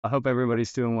I hope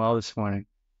everybody's doing well this morning.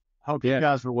 Hope you Yeah,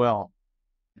 guys are well.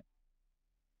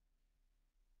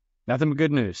 nothing but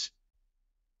good news.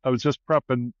 I was just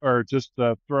prepping or just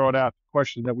throwing out the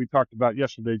question that we talked about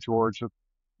yesterday, George, of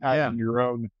Yeah, having your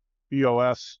own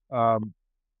BOS,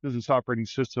 business operating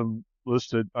system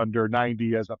listed under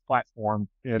 90 as a platform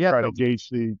and yeah, try to so, gauge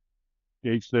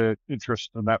the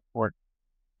interest in that point.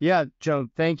 yeah, Joe,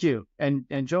 thank you. And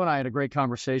Joe and I had a great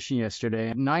conversation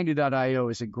yesterday. 90.io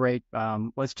is a great,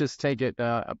 let's just take it,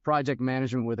 a project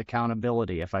management with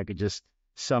accountability, if I could just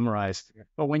summarize.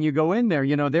 But when you go in there,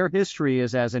 their history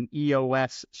is as an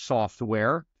EOS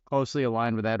software, closely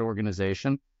aligned with that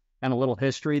organization. And a little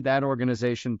history, that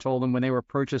organization told them when they were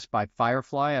purchased by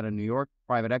Firefly out of New York,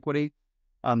 private equity,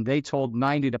 they told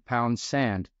 90 to pound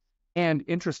sand. And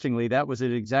interestingly, that was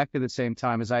at exactly the same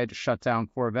time as I had to shut down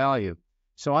core value.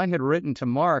 So I had written to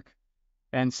Mark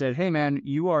and said, hey, man,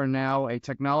 you are now a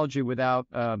technology without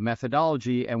a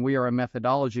methodology, and we are a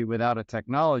methodology without a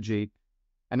technology.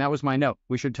 And that was my note.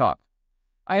 We should talk.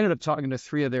 I ended up talking to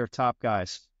three of their top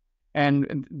guys.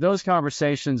 And those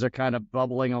conversations are kind of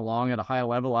bubbling along at a high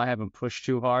level. I haven't pushed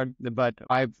too hard, but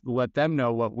I've let them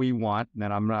know what we want.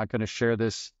 And I'm not going to share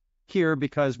this here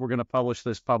because we're going to publish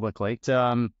this publicly.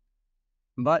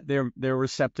 But they're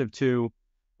receptive to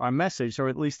our message, or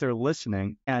at least they're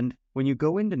listening. And when you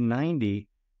go into 90,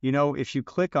 if you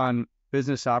click on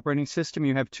business operating system,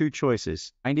 you have two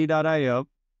choices, 90.io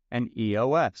and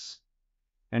EOS.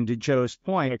 And to Joe's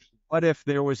point, what if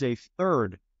there was a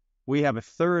third? We have a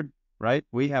third, right?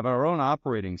 We have our own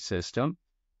operating system,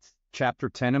 chapter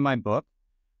 10 in my book.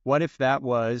 What if that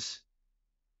was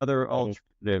other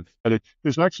alternative?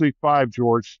 There's actually five,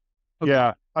 George. Okay.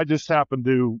 Yeah, I just happen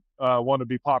to want to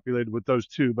be populated with those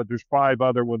two, but there's five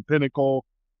other one. Pinnacle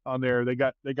on there. They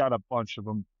got a bunch of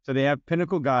them. So they have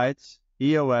Pinnacle Guides,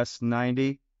 EOS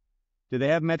 90. Do they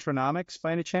have Metronomics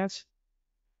by any chance?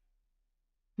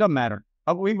 Doesn't matter.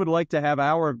 We would like to have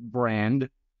our brand,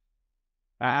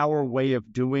 our way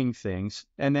of doing things.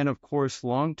 And then, of course,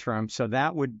 long term. So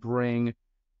that would bring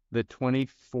the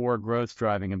 24 growth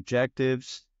driving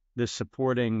objectives, the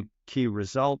supporting key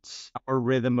results, our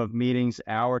rhythm of meetings,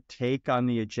 our take on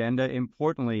the agenda.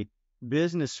 Importantly,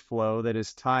 business flow that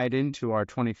is tied into our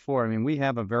 24. I mean, we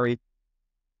have a very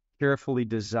carefully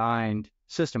designed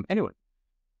system. Anyway,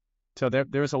 so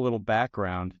there's a little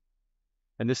background.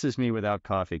 And this is me without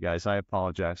coffee, guys. I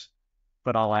apologize.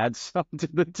 But I'll add some to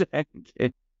the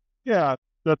tank. Yeah,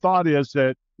 the thought is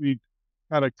that we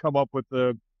kind of come up with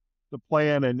the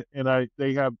plan, and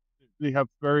they have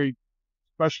very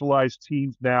specialized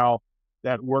teams now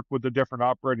that work with the different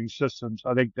operating systems.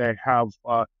 I think they have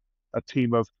a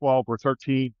team of 12 or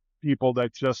 13 people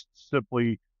that just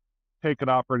simply take an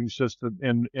operating system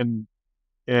and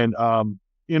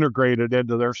integrate it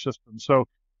into their system. So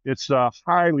it's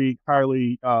highly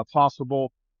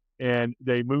possible, and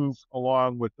they move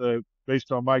along with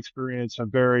based on my experience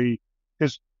and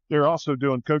because they're also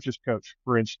doing coaches coach,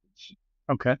 for instance,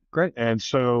 Okay, great. and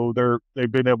so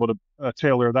they've been able to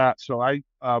tailor that. So I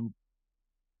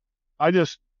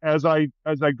just as I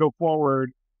go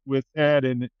forward with Ed,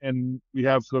 and we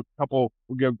have a couple,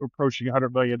 we're approaching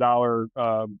 $100 million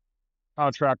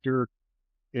contractor,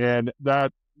 and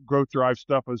that growth drive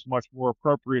stuff is much more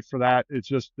appropriate for that. It's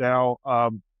just now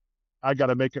I got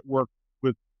to make it work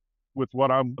with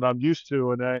what I'm used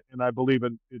to, and I believe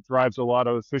it drives a lot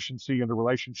of efficiency in the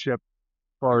relationship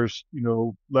as far as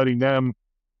letting them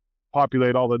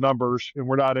populate all the numbers, and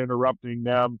we're not interrupting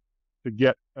them to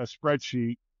get a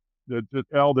spreadsheet.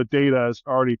 All the data is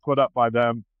already put up by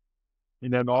them,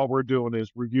 and then all we're doing is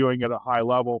reviewing at a high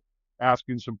level,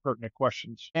 asking some pertinent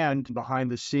questions. And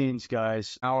behind the scenes,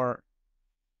 guys,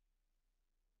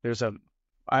 there's a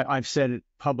I've said it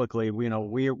publicly, we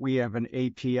have an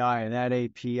API, and that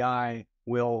API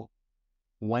will,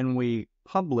 when we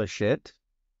publish it,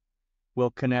 will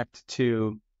connect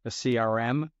to a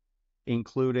CRM,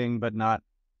 including but not,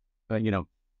 but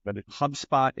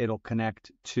HubSpot. It'll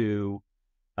connect to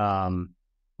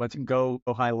let's go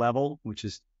high level, which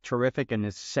is terrific and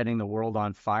is setting the world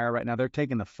on fire right now. They're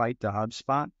taking the fight to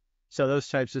HubSpot. So those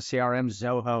types of CRM,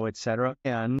 Zoho, et cetera,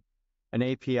 and an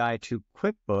API to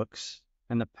QuickBooks.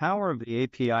 And the power of the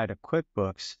API to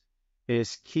QuickBooks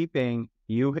is keeping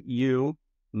you,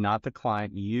 not the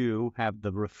client, you have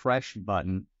the refresh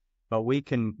button, but we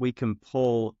can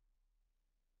pull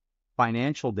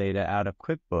financial data out of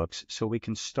QuickBooks so we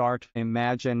can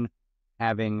imagine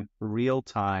having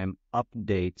real-time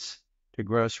updates to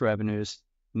gross revenues,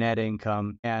 net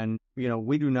income. And,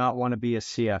 we do not want to be a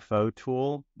CFO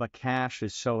tool, but cash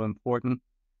is so important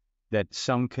that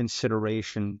some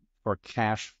consideration for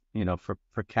cash,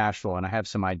 for cash flow. And I have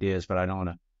some ideas, but I don't want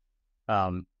to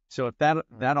So if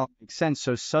that all makes sense,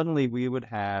 so suddenly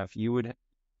you would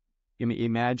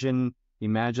imagine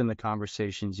the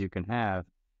conversations you can have,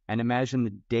 and imagine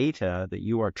the data that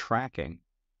you are tracking.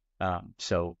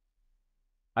 So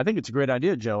I think it's a great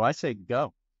idea, Joe. I say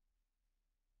go.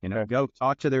 Go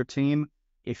talk to their team.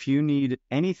 If you need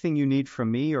anything you need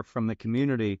from me or from the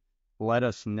community, let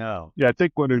us know. Yeah, I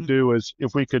think what to do is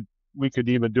if we could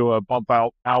even do a bump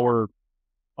out hour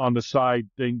on the side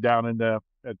thing down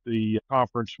at the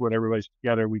conference when everybody's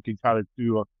together. We can kind of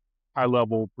do a high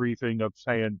level briefing of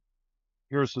saying,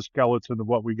 here's the skeleton of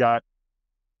what we got,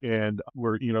 and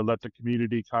we're let the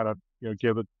community kind of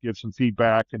give some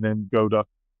feedback, and then go to,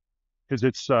 because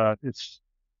it's a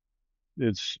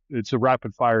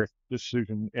rapid fire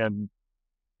decision,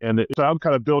 so I'm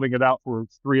kind of building it out for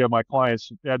three of my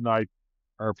clients. Ed and I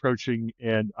are approaching,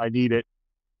 and I need it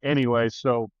anyway.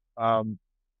 So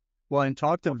well, and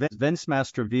talk to Vince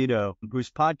Mastrovito,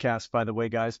 whose podcast, by the way,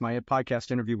 guys, my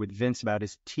podcast interview with Vince about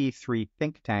his T3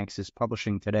 think tanks is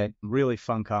publishing today. Really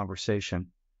fun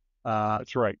conversation.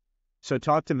 That's right. So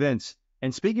talk to Vince.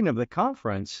 And speaking of the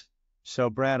conference, so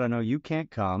Brad, I know you can't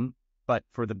come, but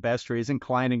for the best reason,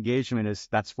 client engagement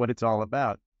that's what it's all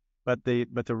about. But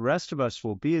the rest of us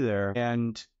will be there.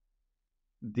 And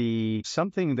I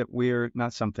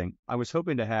was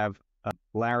hoping to have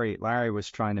Larry was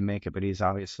trying to make it, but he's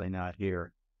obviously not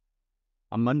here.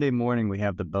 On Monday morning, we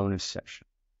have the bonus session.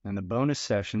 And the bonus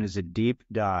session is a deep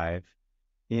dive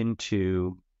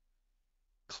into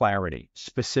clarity.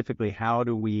 Specifically, how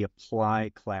do we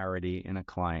apply clarity in a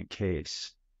client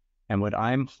case? And what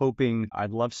I'm hoping,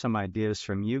 I'd love some ideas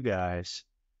from you guys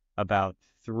about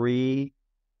 3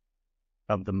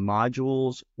 of the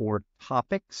modules or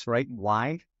topics, right?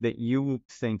 Why that you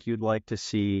think you'd like to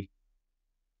see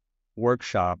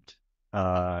workshopped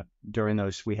during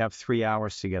those. We have 3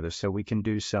 hours together, so we can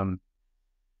do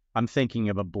I'm thinking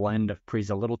of a blend of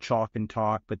a little chalk and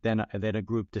talk, but then a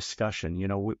group discussion.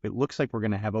 It looks like we're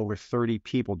going to have over 30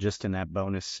 people just in that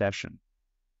bonus session.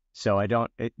 So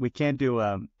we can't do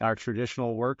our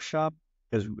traditional workshop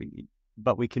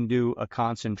but we can do a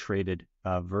concentrated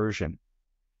version.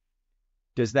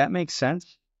 Does that make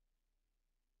sense?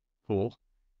 Cool.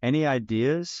 Any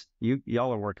ideas?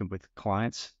 Y'all are working with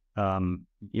clients.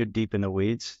 You're deep in the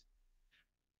weeds.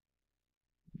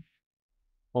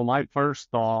 Well, my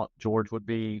first thought, George, would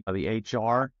be the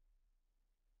HR.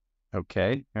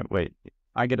 Okay. Wait,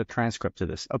 I get a transcript of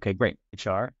this. Okay, great.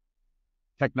 HR.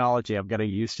 Technology, I've got to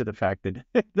get used to the fact that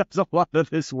it does a lot of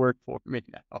this work for me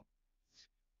now.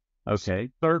 Okay.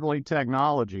 Certainly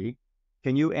technology.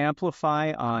 Can you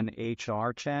amplify on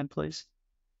HR, Chad, please?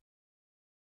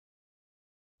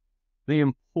 The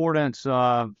importance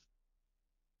of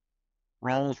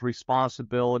roles,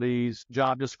 responsibilities,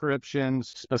 job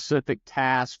descriptions, specific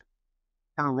tasks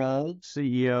per role,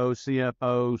 CEO,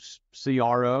 CFO,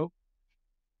 CRO.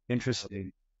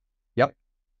 Interesting. Yep.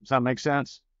 Does that make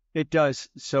sense? It does.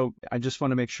 So I just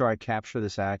want to make sure I capture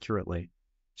this accurately.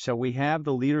 So we have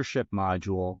the leadership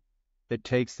module that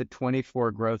takes the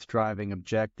 24 growth driving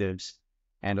objectives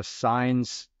and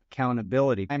assigns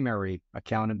primary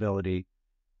accountability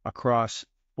across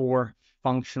 4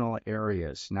 functional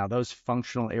areas. Now, those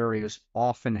functional areas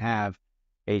often have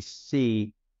a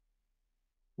C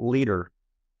leader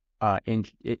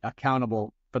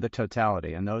accountable for the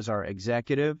totality, and those are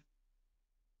executive,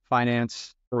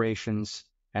 finance, operations,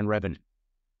 and revenue.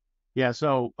 Yeah.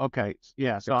 So, okay.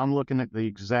 Yeah. So I'm looking at the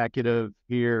executive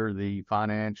here, the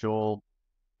financial,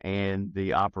 and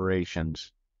the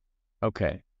operations.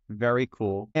 Okay. Very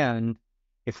cool. And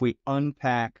if we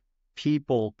unpack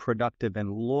people, productive and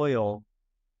loyal,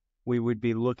 we would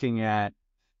be looking at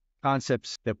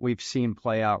concepts that we've seen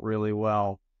play out really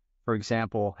well. For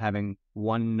example, having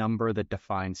one number that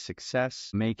defines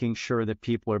success, making sure that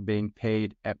people are being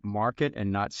paid at market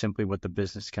and not simply what the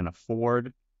business can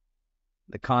afford.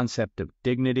 The concept of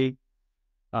dignity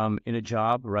in a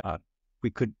job, right? We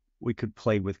could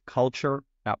play with culture,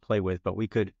 not play with, but we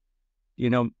could,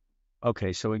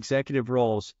 okay, so executive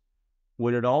roles,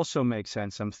 would it also make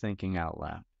sense, I'm thinking out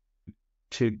loud,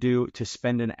 to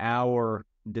spend an hour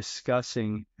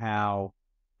discussing how,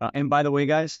 and by the way,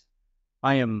 guys,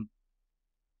 I am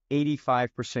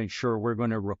 85% sure we're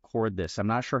going to record this. I'm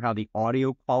not sure how the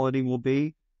audio quality will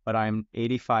be, but I'm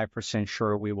 85%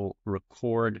 sure we will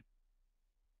record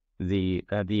the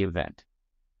event.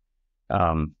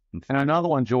 And another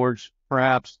one, George,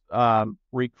 perhaps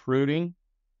recruiting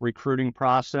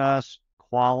process,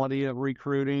 quality of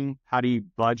recruiting. How do you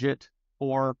budget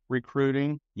for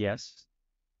recruiting? Yes,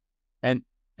 and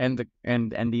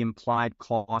the implied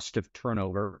cost of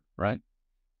turnover, right?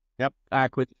 Yep.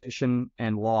 Acquisition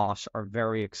and loss are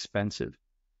very expensive,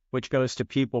 which goes to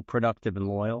people productive and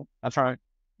loyal. That's right.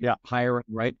 Yeah. Hiring,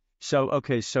 right? So,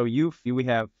 okay, so we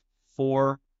have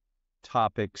 4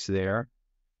 topics there.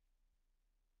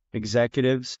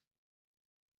 Executives,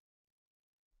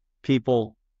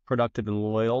 people productive and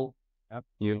loyal. Yep.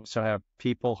 You also have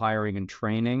people hiring and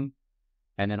training.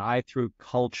 And then I threw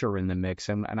culture in the mix.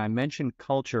 And I mentioned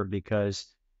culture because,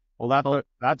 Well,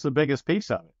 that's the biggest piece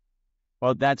of it.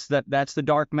 well, that's the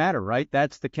dark matter, right?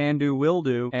 That's the can do, will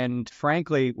do. And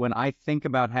frankly, when I think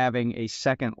about having a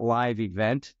second live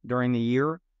event during the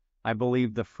year, I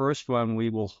believe the first one we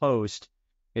will host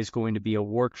is going to be a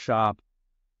workshop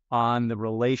on the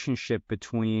relationship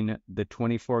between the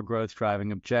 24 growth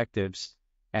driving objectives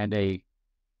and a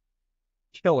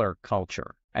killer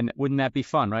culture. And wouldn't that be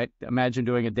fun, right? Imagine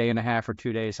doing a day and a half or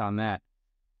 2 days on that.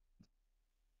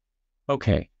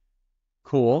 Okay,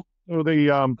 cool. So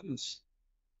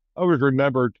I was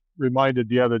reminded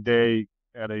the other day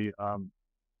at a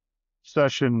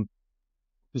session,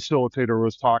 facilitator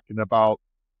was talking about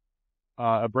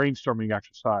a brainstorming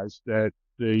exercise that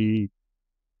the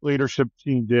leadership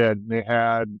team did. And they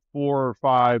had 4 or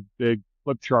 5 big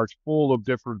flip charts full of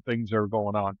different things that are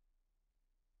going on,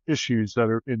 issues that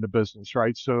are in the business,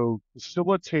 right? So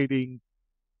facilitating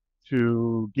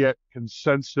to get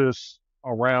consensus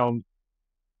around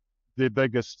the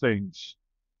biggest things,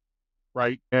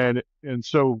 right? And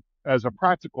so as a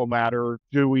practical matter,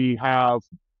 do we have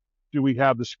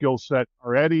the skill set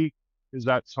already? Is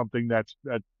that something that's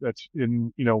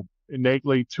in,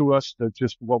 innately to us, that's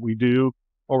just what we do?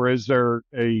 Or is there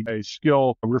a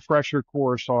skill, a refresher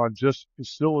course on just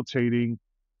facilitating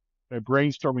a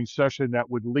brainstorming session that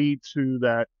would lead to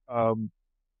that,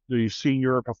 the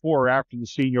senior, before or after the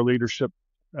senior leadership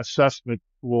assessment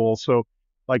tool? So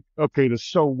like, okay, the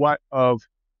so what of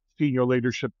senior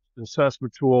leadership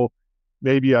assessment tool,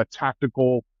 maybe a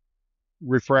tactical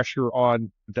refresher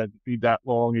on that be that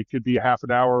long. It could be a half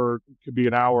an hour, it could be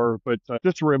an hour, but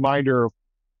just a reminder of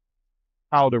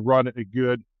how to run a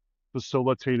good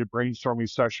facilitated brainstorming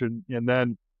session. And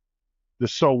then the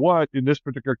so what, in this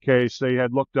particular case, they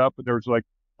had looked up and there was like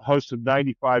a host of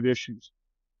 95 issues,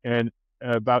 and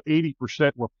about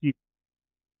 80% were people,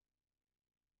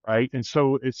 right? And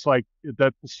so it's like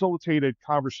that facilitated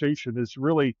conversation is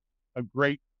really a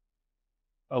great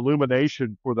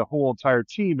illumination for the whole entire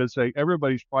team, is that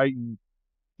everybody's fighting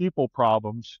people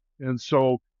problems. And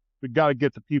so we got to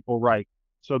get the people right,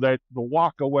 so that the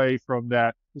walk away from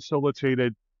that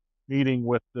facilitated meeting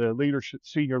with the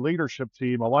senior leadership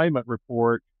team alignment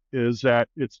report is that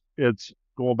it's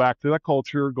going back to the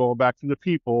culture, going back to the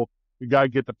people. We got to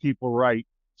get the people right.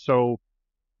 So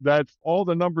that's all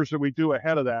the numbers that we do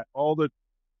ahead of that, all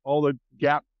the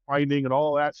gap finding and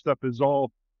all that stuff is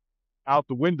all out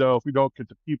the window if we don't get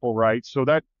the people right. So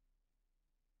that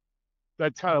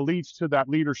kind of leads to that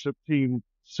leadership team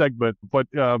segment. But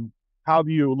how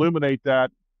do you illuminate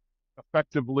that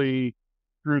effectively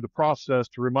through the process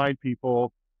to remind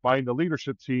people, find the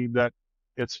leadership team, that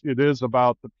it is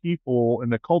about the people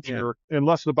and the culture, and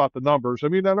less about the numbers? I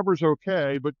mean, the numbers are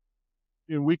okay, but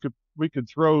we could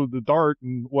throw the dart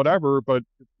and whatever, but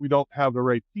if we don't have the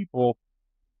right people.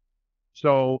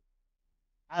 So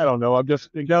I don't know. I'm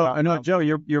just thinking. No, I know, Joe,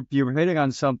 you're hitting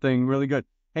on something really good.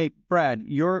 Hey, Brad,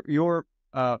 you're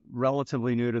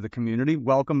relatively new to the community.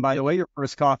 Welcome, by the way, your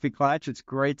first coffee Klatsch. It's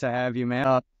great to have you,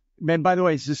 man. Man, by the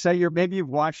way, just say maybe you've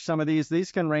watched some of these.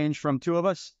 These can range from 2 of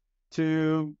us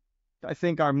to, I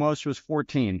think our most was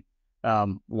 14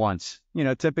 once.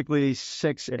 Typically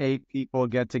 6, 8 people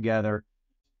get together.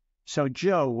 So,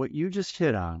 Joe, what you just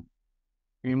hit on,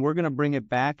 I mean, we're going to bring it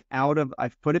back out of, I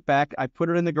put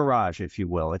it in the garage, if you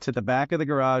will. It's at the back of the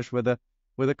garage with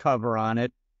a cover on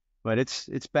it, but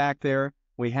it's back there.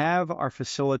 We have our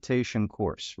facilitation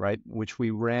course, right? Which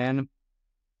we've run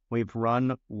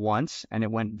once and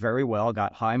it went very well,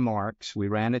 got high marks. We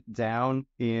ran it down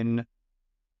in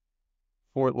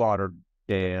Fort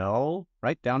Lauderdale,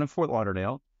 right? Down in Fort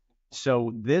Lauderdale.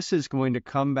 So this is going to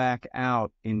come back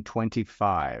out in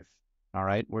 25. All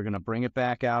right, we're going to bring it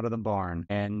back out of the barn.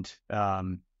 And I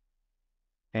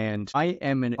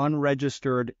am an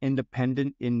unregistered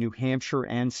independent in New Hampshire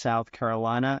and South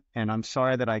Carolina. And I'm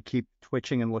sorry that I keep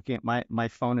twitching and looking at my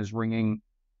phone is ringing.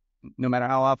 No matter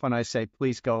how often I say,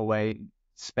 please go away,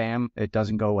 spam, it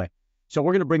doesn't go away. So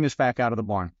we're going to bring this back out of the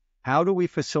barn. How do we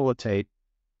facilitate?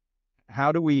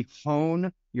 How do we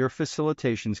hone your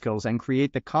facilitation skills and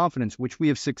create the confidence, which we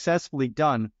have successfully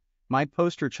done? My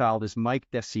poster child is Mike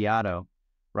Desiato,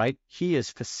 right? He is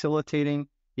facilitating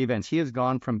events. He has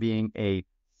gone from being a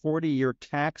 40-year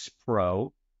tax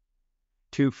pro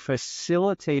to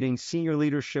facilitating senior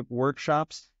leadership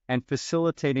workshops and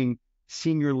facilitating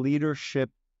senior leadership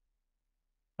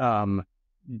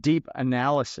deep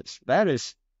analysis.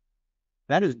 That's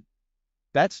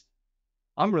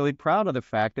I'm really proud of the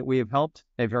fact that we have helped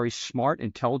a very smart,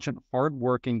 intelligent,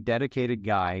 hardworking, dedicated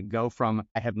guy go from,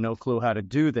 I have no clue how to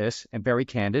do this, and very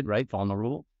candid, right,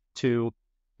 vulnerable, to,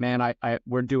 man,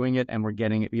 we're doing it and we're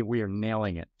getting it. We are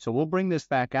nailing it. So we'll bring this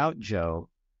back out, Joe.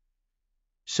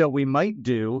 So we might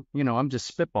do, I'm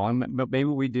just spitballing, but maybe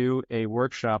we do a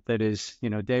workshop that is,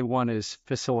 day one is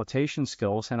facilitation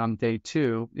skills, and on day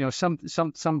two,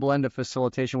 some blend of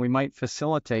facilitation. We might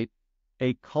facilitate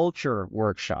a culture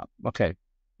workshop. Okay,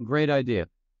 great idea.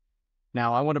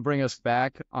 Now I want to bring us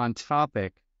back on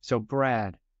topic. So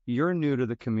Brad, you're new to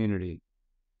the community.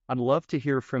 I'd love to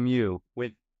hear from you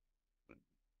with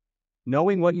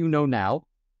knowing what you know now.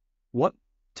 What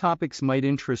topics might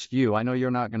interest you? I know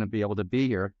you're not going to be able to be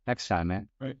here next time, man.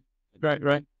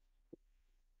 Right.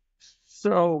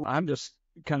 So I'm just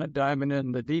kind of diving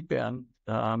in the deep end.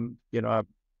 I've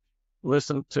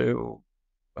listened to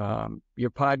your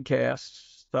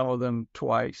podcasts, some of them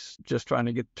twice, just trying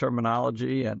to get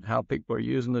terminology and how people are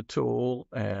using the tool,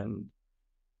 and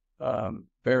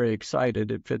very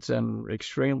excited. It fits in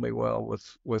extremely well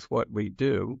with what we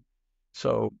do.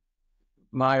 So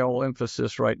my whole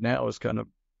emphasis right now is kind of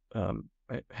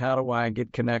how do I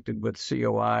get connected with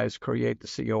COIs, create the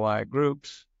COI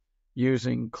groups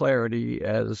using Clarity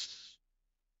as,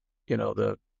 I don't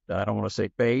want to say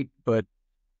bait, but,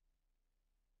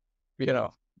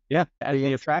 Yeah, as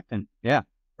the attractant. Yeah.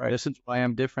 Right. This is why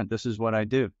I'm different. This is what I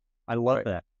do. I love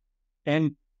that.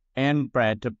 And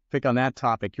Brad, to pick on that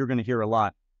topic, you're going to hear a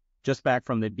lot. Just back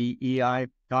from the BEI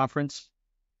conference,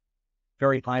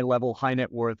 very high level, high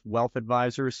net worth wealth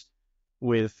advisors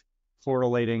with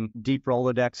correlating deep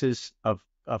Rolodexes of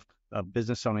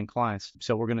business owning clients.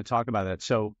 So we're going to talk about that.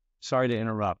 So sorry to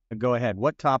interrupt. Go ahead.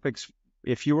 What topics,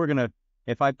 if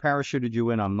I parachuted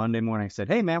you in on Monday morning and said,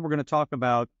 hey man, we're going to talk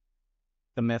about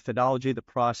the methodology, the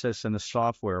process, and the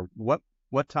software,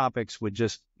 what topics would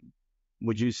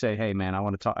you say, hey man, I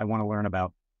want to learn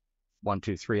about 1,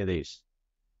 2, 3 of these?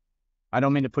 I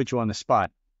don't mean to put you on the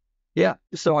spot. Yeah,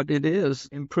 so it is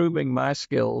improving my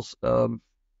skills of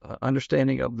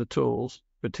understanding of the tools,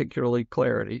 particularly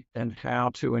Clarity, and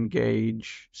how to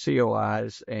engage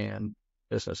COIs and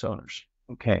business owners.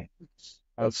 Okay.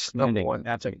 That's number one.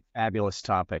 That's a fabulous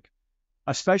topic,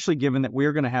 especially given that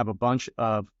we're going to have a bunch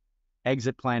of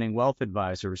exit planning wealth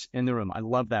advisors in the room. I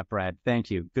love that, Brad. Thank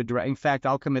you. Good. In fact,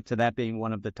 I'll commit to that being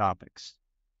one of the topics,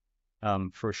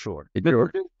 for sure.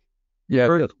 Sure.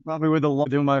 Yeah. Probably with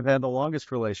whom I've had the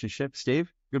longest relationship.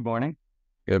 Steve, good morning.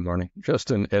 Good morning.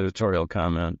 Just an editorial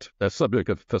comment. That subject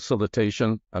of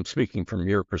facilitation, I'm speaking from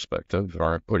your perspective,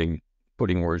 or putting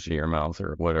words in your mouth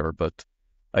or whatever, but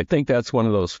I think that's one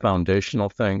of those foundational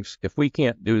things. If we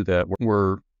can't do that,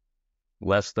 we're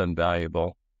less than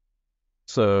valuable.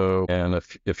 So, and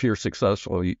if you're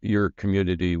successful, your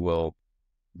community will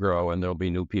grow and there'll be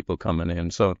new people coming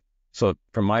in. So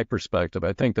from my perspective,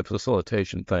 I think the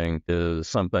facilitation thing is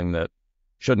something that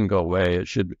shouldn't go away. It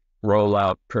should roll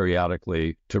out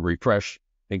periodically to refresh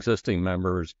existing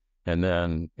members and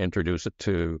then introduce it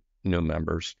to new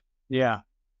members. Yeah.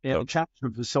 The chapter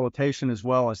of facilitation as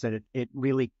well is that it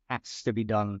really has to be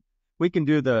done. We can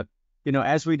do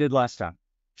as we did last time.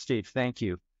 Steve, thank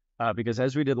you. Because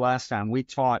as we did last time, we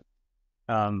taught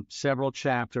several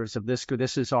chapters of this.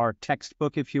 This is our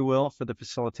textbook, if you will, for the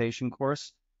facilitation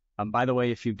course. By the way,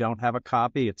 if you don't have a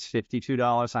copy, it's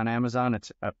 $52 on Amazon.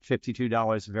 It's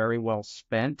 $52 very well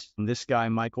spent. And this guy,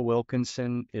 Michael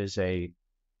Wilkinson, he's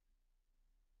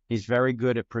very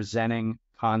good at presenting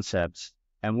concepts,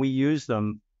 and we use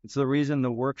them. It's the reason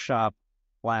the workshop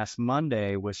last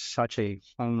Monday was such a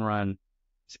home run.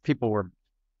 It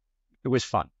was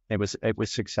fun. It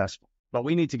was successful. But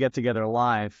we need to get together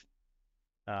live.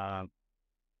 That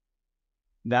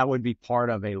would be part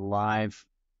of a live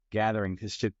gathering,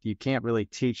 because you can't really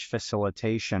teach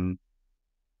facilitation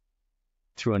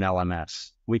through an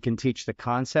LMS. We can teach the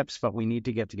concepts, but we need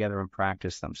to get together and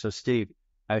practice them. So Steve,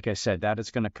 like I said, that is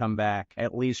going to come back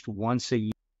at least once a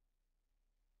year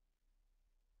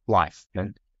live.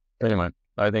 Anyway,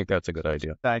 I think that's a good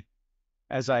idea.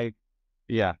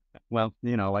 Well,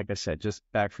 like I said, just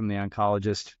back from the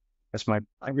oncologist, that's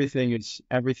everything.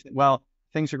 Well,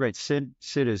 things are great. Sid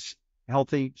is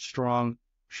healthy, strong.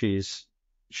 She's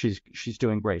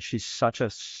doing great. She's such a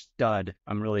stud.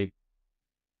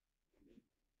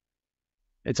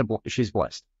 She's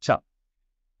blessed. So,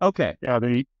 okay. Yeah,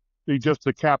 they just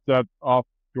to cap that off,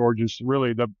 George, is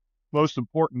really the most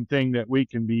important thing that we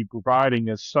can be providing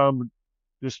is some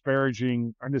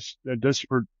disparaging or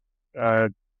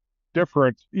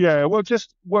different. Yeah, well,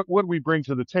 just what we bring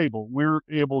to the table. We're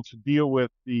able to deal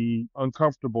with the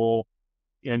uncomfortable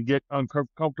and get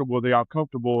uncomfortable with the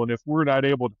uncomfortable. And if we're not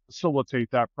able to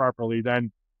facilitate that properly,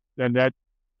 then that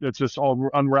just all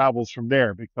unravels from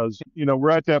there, because, we're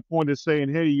at that point of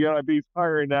saying, hey, you gotta be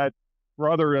firing that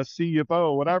brother, a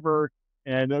CFO, whatever.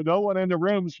 And no one in the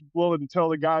room's willing to tell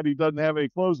the guy he doesn't have any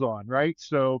clothes on, right?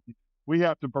 So we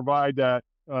have to provide that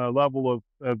level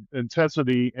of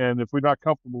intensity. And if we're not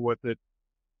comfortable with it,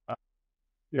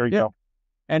 there you go.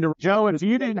 And Joe, if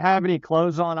you didn't have any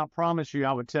clothes on, I promise you,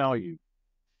 I would tell you.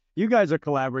 You guys are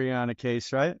collaborating on a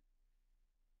case, right?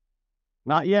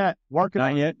 Not yet. Working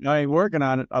Not on yet. No, I'm working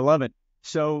on it. I love it.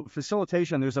 So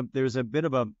facilitation, there's a bit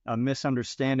of a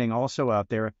misunderstanding also out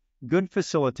there. Good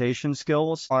facilitation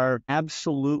skills are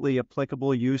absolutely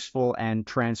applicable, useful, and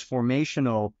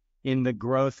transformational in the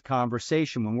growth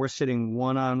conversation when we're sitting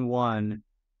one-on-one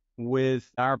with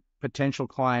our potential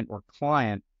client or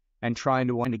client and trying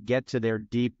to get to their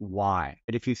deep why.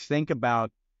 But if you think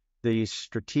about the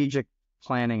strategic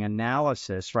planning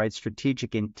analysis, right,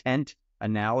 strategic intent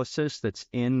analysis that's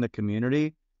in the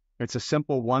community, it's a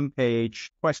simple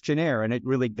one-page questionnaire, and it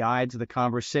really guides the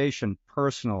conversation,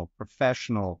 personal,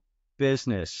 professional,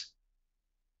 business,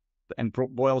 and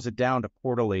boils it down to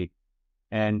quarterly.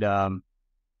 And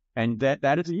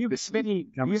that is. Do you have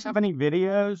any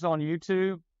videos on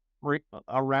YouTube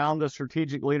around the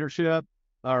strategic leadership,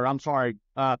 or I'm sorry,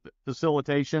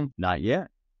 facilitation? Not yet.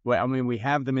 Well, I mean, we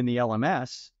have them in the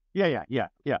LMS. Yeah.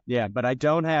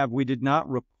 But we did not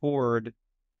record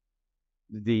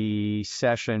the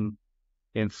session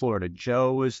in Florida.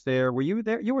 Joe was there. Were you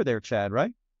there? You were there, Chad,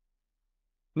 right?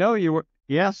 No, you were.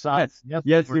 Yes,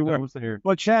 yes, you were. I was there.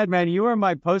 Well, Chad, man, you were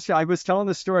my poster. I was telling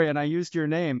the story and I used your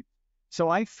name. So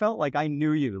I felt like I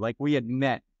knew you, like we had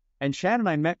met. And Chad and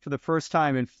I met for the first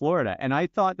time in Florida. And I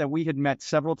thought that we had met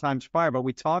several times prior, but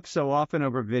we talked so often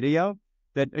over video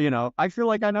that, I feel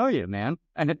like I know you, man.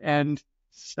 And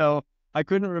so I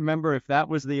couldn't remember if that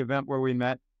was the event where we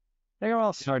met. They are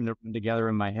all starting to run together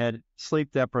in my head.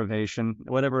 Sleep deprivation,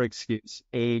 whatever excuse,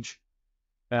 age.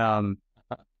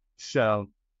 So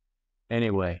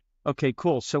anyway, okay,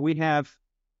 cool. So we have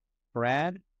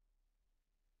Brad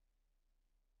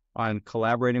on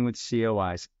collaborating with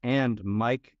COIs and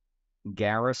Mike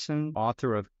Garrison,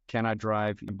 author of Can I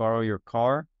Borrow Your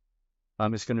Car?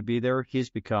 Is going to be there.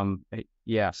 He's become,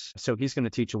 yes. So he's going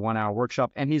to teach a 1-hour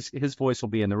workshop, and his voice will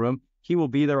be in the room. He will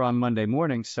be there on Monday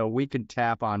morning, so we can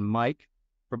tap on Mike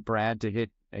for Brad to hit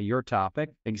your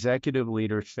topic, executive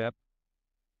leadership.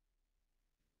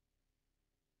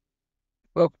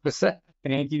 Well,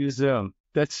 Thank you, Zoom.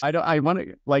 I want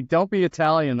to, don't be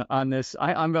Italian on this.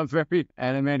 I'm a very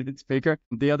animated speaker.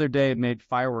 The other day it made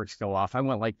fireworks go off. I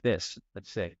went like this.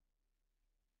 Let's see.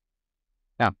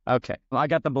 Yeah, okay. Well, I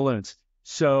got the balloons.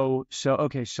 So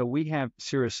we have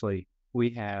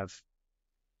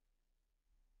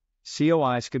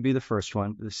COIs could be the first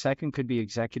one. The second could be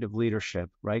executive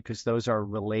leadership, right? Because those are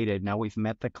related. Now we've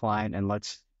met the client, and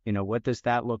let's, what does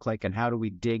that look like, and how do we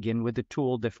dig in with the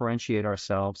tool, differentiate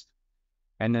ourselves?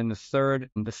 And then the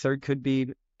third could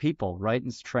be people, right?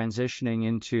 It's transitioning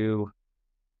into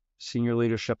senior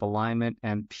leadership alignment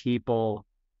and people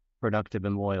productive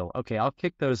and loyal. Okay, I'll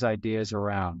kick those ideas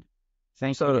around.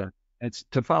 Thanks. So it's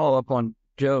to follow up on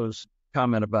Joe's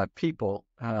comment about people.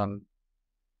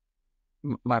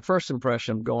 My first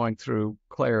impression going through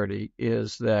Clarity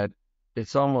is that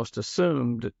it's almost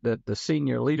assumed that the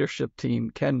senior leadership team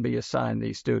can be assigned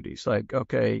these duties. Like,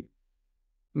 okay,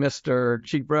 Mr.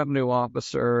 Chief Revenue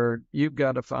Officer, you've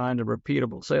got to find a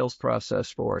repeatable sales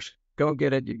process for us. Go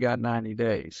get it. You got 90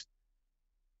 days.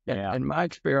 Yeah. In my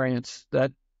experience,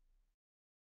 that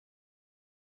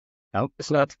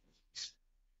it's not.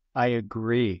 I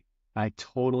agree. I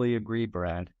totally agree,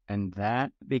 Brad. And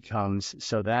that becomes,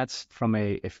 so that's from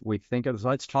if we think of,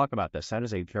 let's talk about this. That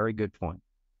is a very good point.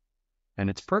 And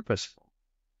it's purposeful.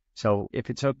 So if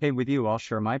it's okay with you, I'll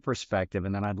share my perspective,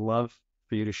 and then I'd love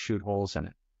for you to shoot holes in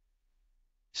it.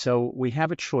 So we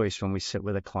have a choice when we sit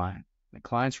with a client. The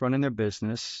client's running their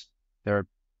business. They're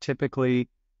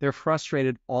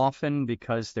frustrated often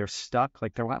because they're stuck.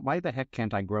 Like, why the heck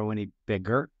can't I grow any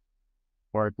bigger?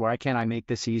 Or why can't I make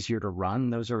this easier to run?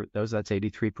 That's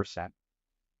 83%.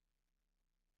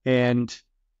 And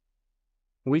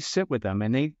we sit with them,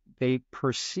 and they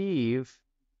perceive,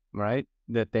 right,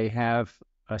 that they have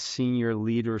a senior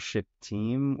leadership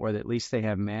team, or that at least they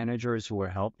have managers who are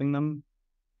helping them.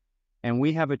 And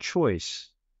we have a choice.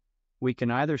 We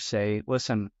can either say,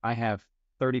 listen, I have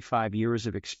 35 years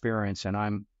of experience, and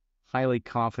I'm highly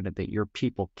confident that your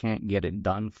people can't get it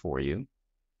done for you.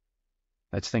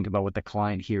 Let's think about what the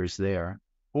client hears there.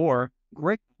 Or,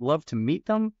 great, love to meet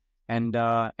them. And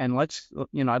let's,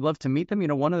 I'd love to meet them.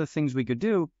 One of the things we could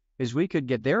do is we could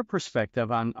get their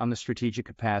perspective on the strategic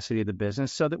capacity of the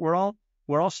business so that we're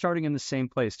all starting in the same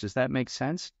place. Does that make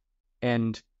sense?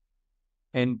 And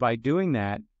by doing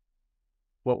that,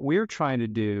 what we're trying to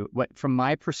do, from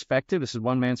my perspective, this is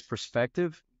one man's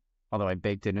perspective, although I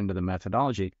baked it into the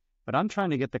methodology, but I'm trying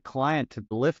to get the client to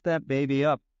lift that baby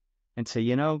up and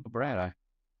say, Brad,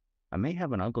 I may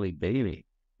have an ugly baby,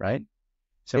 right?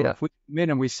 So if we come in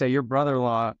and we say your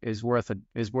brother-in-law is worth a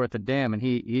damn, and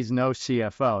he's no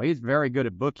CFO, he's very good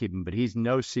at bookkeeping, but he's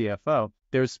no CFO.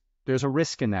 There's a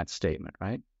risk in that statement,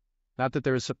 right? Not that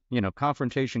there's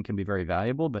confrontation can be very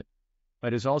valuable, but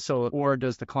is also, or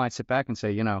does the client sit back and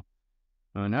say, now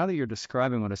that you're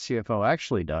describing what a CFO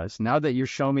actually does, now that you're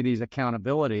showing me these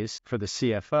accountabilities for the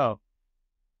CFO,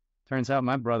 turns out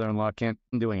my brother-in-law can't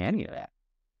be doing any of that.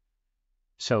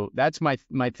 So that's my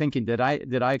thinking. Did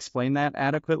I explain that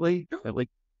adequately? At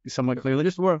least somewhat clearly?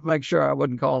 Just want to make sure I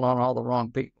wasn't calling on all the wrong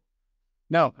people.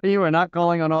 No, you are not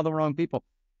calling on all the wrong people.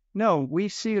 No, we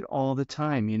see it all the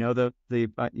time.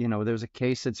 There's a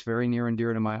case that's very near and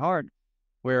dear to my heart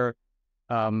where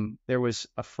there was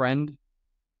a friend,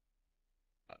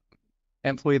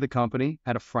 employee of the company,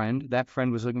 had a friend. That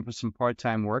friend was looking for some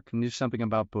part-time work and knew something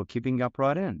about bookkeeping, got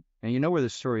brought in. And you know where the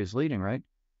story is leading, right?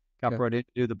 Got brought in to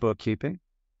do the bookkeeping,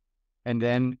 and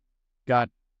then got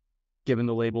given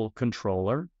the label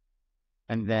controller,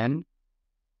 and then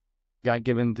got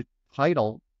given the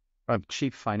title of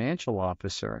chief financial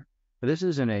officer. But this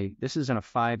is in a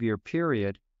 5-year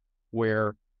period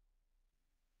where,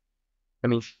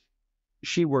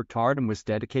 she worked hard and was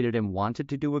dedicated and wanted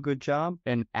to do a good job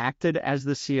and acted as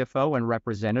the CFO and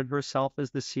represented herself as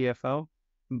the CFO,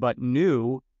 but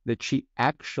knew that she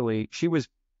was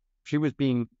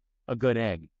being a good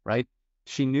egg, right?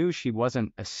 She knew she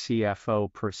wasn't a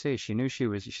CFO per se. She knew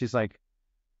she's like,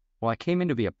 well, I came in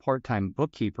to be a part-time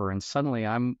bookkeeper and suddenly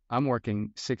I'm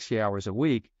working 60 hours a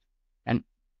week and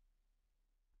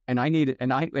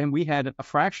we had a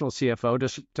fractional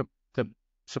CFO to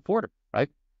support her, right?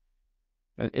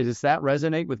 Does that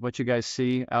resonate with what you guys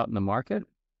see out in the market?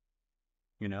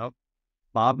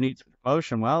 Bob needs a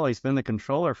promotion. Well, he's been the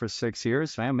controller for 6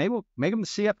 years. Man, maybe we'll make him the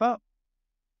CFO.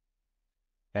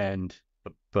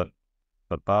 But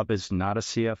Bob is not a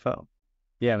CFO.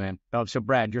 Yeah, man. So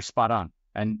Brad, you're spot on.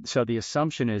 And so the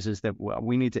assumption is that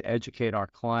we need to educate our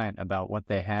client about what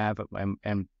they have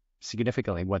and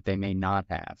significantly what they may not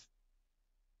have.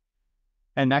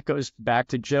 And that goes back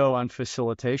to Joe on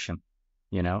facilitation,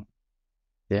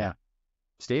 Yeah.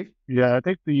 Steve? Yeah, I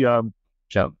think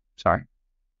Joe, sorry.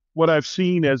 what I've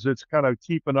seen is it's kind of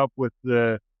keeping up with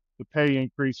the pay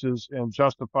increases and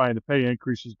justifying the pay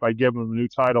increases by giving them a new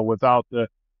title without the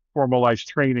formalized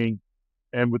training,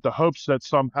 and with the hopes that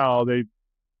somehow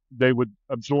they would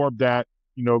absorb that,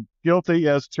 guilty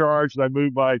as charged. I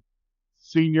moved my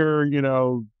senior,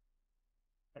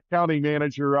 accounting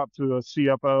manager up to a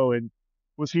CFO, and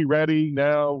was he ready?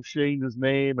 No, changed his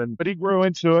name, but he grew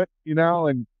into it,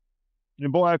 and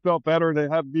boy, I felt better to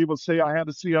have people say I had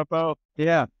a CFO.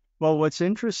 Yeah. Well, what's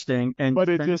interesting, but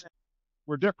it just,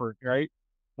 we're different, right?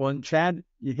 Well, and Chad,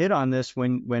 you hit on this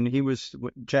when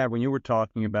you were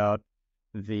talking about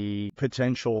the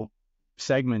potential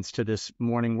segments to this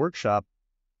morning workshop.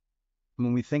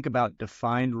 When we think about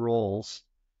defined roles,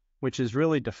 which is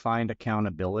really defined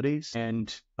accountabilities,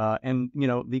 and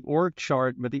the org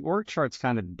chart, but the org chart's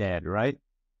kind of dead, right?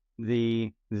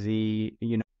 If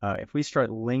we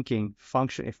start linking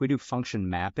function, if we do function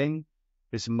mapping,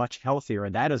 it's much healthier,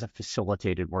 and that is a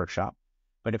facilitated workshop.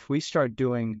 But if we start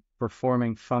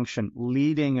performing function,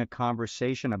 leading a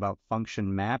conversation about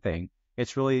function mapping,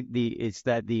 it's really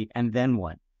and then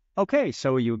what? Okay,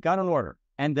 so you got an order,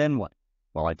 and then what?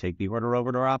 Well, I take the order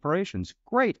over to our operations.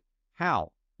 Great.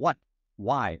 How? What?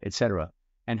 Why? Etc.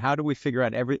 And how do we figure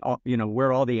out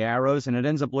where all the arrows, and it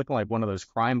ends up looking like one of those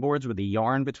crime boards with the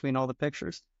yarn between all the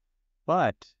pictures.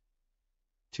 But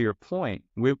to your point,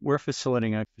 we're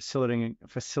facilitating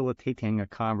a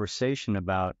conversation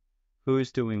about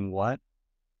who's doing what,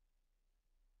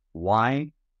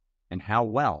 why, and how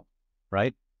well,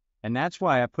 right? And that's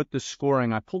why I pulled the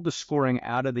scoring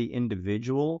out of the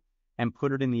individual and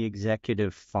put it in the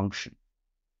executive function.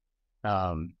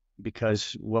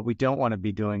 Because what we don't want to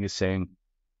be doing is saying,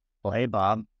 well, hey,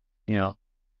 Bob,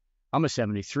 I'm a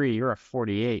 73, you're a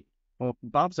 48. Well,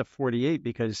 Bob's a 48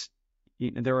 because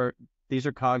these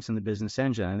are cogs in the business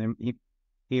engine, and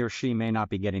he or she may not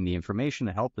be getting the information,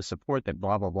 the help, the support, that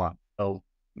blah, blah, blah. So,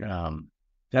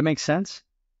 that makes sense?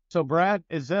 So Brad,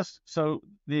 so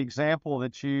the example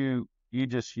that you you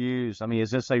just use? I mean,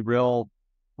 is this a real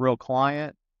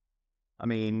client? I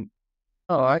mean,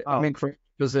 I mean, for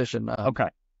position, okay.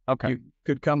 you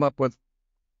could come up with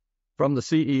from the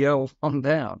CEO on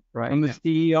down, right? From the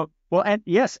CEO. Well, and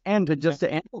yes, and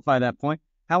to amplify that point,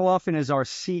 how often is our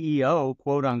CEO,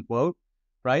 quote unquote,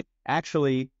 right,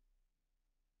 actually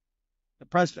the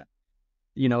president?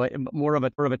 You know, more of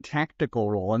a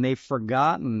tactical role, and they've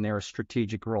forgotten their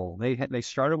strategic role. They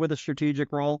started with a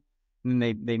strategic role, and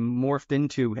they morphed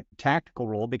into a tactical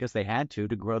role because they had to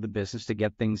grow the business, to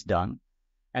get things done.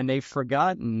 And they've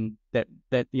forgotten that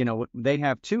you know, they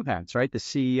have two hats, right? The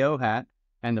CEO hat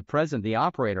and the president, the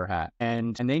operator hat,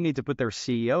 and they need to put their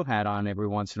CEO hat on every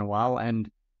once in a while.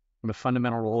 And the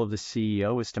fundamental role of the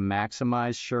CEO is to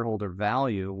maximize shareholder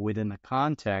value within the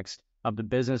context of the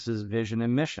business's vision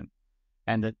and mission.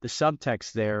 And the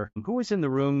subtext there, who was in the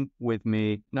room with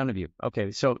me? None of you. Okay,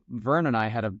 so Vern and I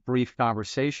had a brief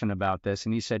conversation about this,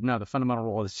 and he said, no, the fundamental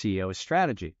role of the CEO is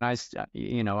strategy.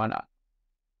 And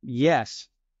yes,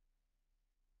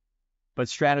 but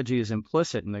strategy is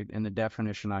implicit in the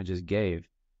definition I just gave,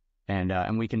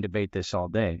 and we can debate this all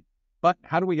day. But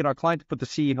how do we get our client to put the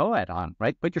CEO hat on,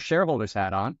 right? Put your shareholders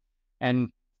hat on, and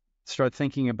start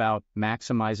thinking about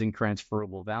maximizing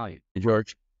transferable value.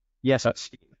 George? Yes.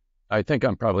 I think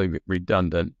I'm probably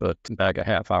redundant, but back a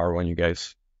half hour when you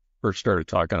guys first started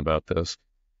talking about this,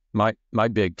 my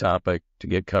big topic to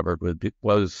get covered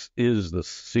is the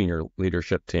senior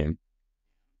leadership team.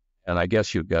 And I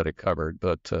guess you've got it covered,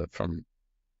 but from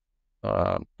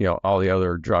all the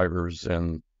other drivers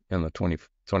and the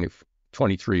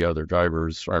 23 other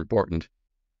drivers are important.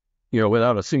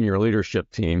 Without a senior leadership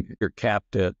team, you're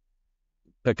capped at,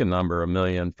 pick a number, $1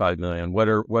 million, $5 million,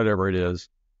 whatever it is.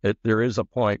 There is a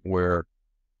point where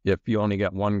if you only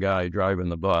got one guy driving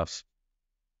the bus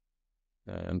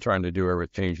and trying to do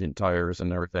everything, changing tires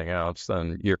and everything else,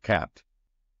 then you're capped.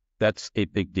 That's a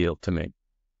big deal to me.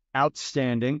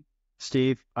 Outstanding,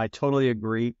 Steve. I totally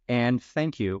agree. And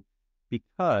thank you,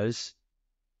 because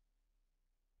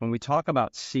when we talk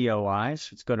about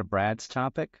COIs, let's go to Brad's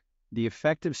topic, the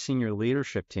effective senior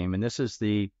leadership team, and this is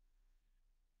the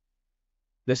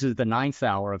 9th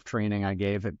hour of training I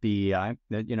gave at BEI.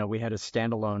 That we had a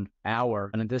standalone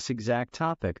hour on this exact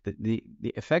topic. The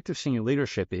effective senior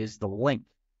leadership is the link,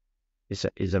 is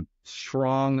a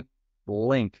strong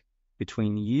link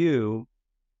between you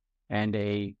and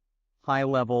a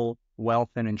high-level wealth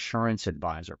and insurance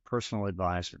advisor, personal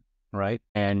advisor, right?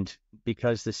 And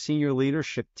because the senior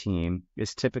leadership team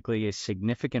is typically a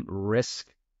significant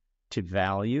risk to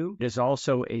value, it is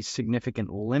also a significant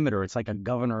limiter. It's like a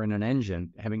governor in an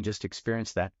engine, having just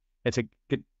experienced that. It's a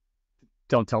good,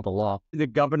 don't tell the law. The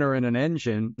governor in an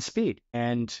engine, speed.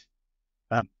 And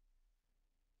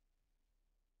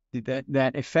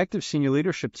that effective senior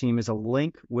leadership team is a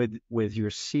link with your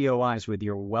COIs, with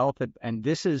your wealth. And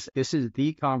this is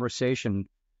the conversation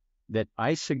that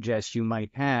I suggest you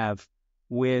might have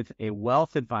with a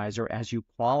wealth advisor as you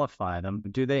qualify them.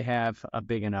 Do they have a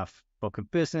big enough book of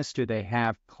business? Do they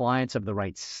have clients of the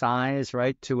right size,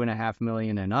 right? $2.5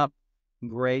 million and up.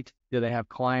 Great. Do they have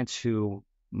clients who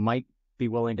might be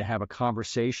willing to have a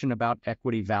conversation about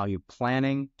equity value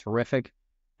planning? Terrific.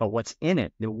 But what's in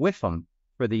it with them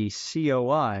for the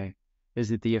COI is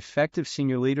that the effective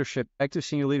senior leadership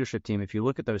team, if you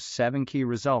look at those 7 key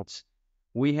results,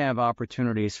 we have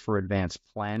opportunities for advanced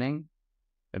planning,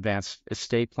 advanced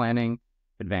estate planning,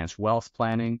 advanced wealth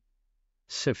planning,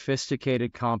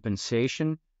 sophisticated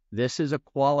compensation. This is a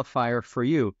qualifier for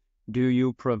you. Do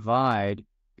you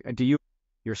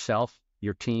yourself,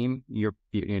 your team, your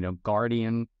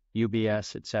Guardian,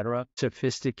 UBS, etc.,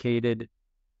 sophisticated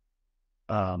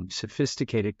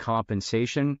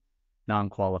compensation,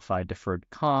 non-qualified deferred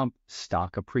comp,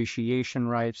 stock appreciation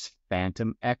rights,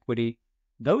 phantom equity?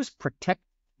 Those protect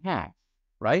cash,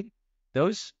 right?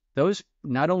 Those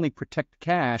not only protect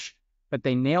cash, but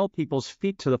they nail people's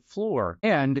feet to the floor,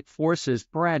 and it forces,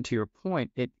 Brad, to your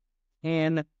point, it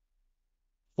can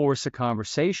force a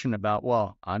conversation about,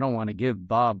 well, I don't want to give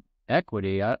Bob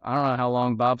equity. I don't know how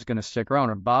long Bob's going to stick around,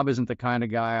 or Bob isn't the kind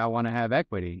of guy I want to have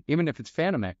equity, even if it's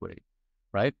phantom equity,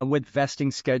 right? With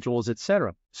vesting schedules,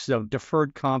 etc. So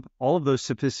deferred comp, all of those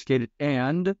sophisticated,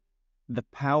 and the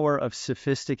power of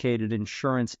sophisticated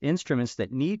insurance instruments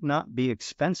that need not be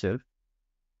expensive,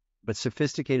 but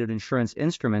sophisticated insurance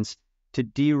instruments to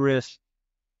de-risk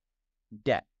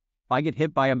debt. If I get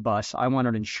hit by a bus, I want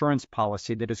an insurance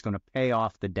policy that is going to pay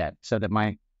off the debt so that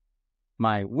my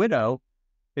widow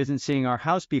isn't seeing our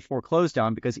house be foreclosed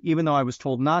on, because even though I was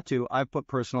told not to, I've put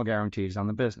personal guarantees on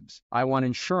the business. I want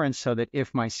insurance so that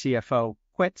if my CFO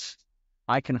quits,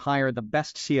 I can hire the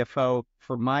best CFO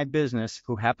for my business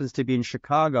who happens to be in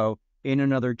Chicago in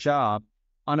another job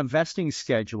on a vesting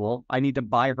schedule. I need to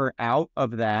buy her out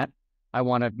of that. I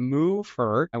want to move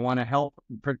her. I want to help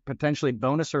potentially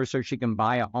bonus her so she can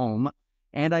buy a home.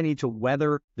 And I need to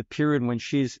weather the period when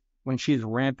she's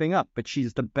ramping up, but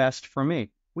she's the best for me.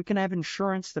 We can have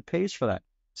insurance that pays for that.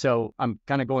 So I'm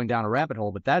kind of going down a rabbit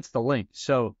hole, but that's the link.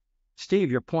 So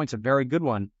Steve, your point's a very good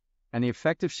one. And the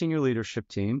effective senior leadership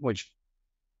team, which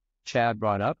Chad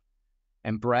brought up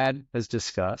and Brad has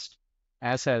discussed,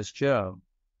 as has Joe,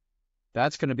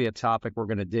 that's going to be a topic we're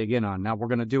going to dig in on. Now, we're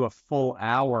going to do a full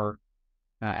hour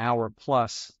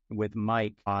plus with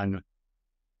Mike on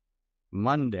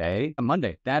Monday,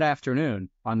 that afternoon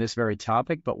on this very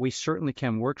topic, but we certainly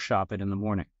can workshop it in the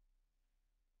morning.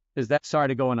 Sorry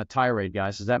to go on a tirade,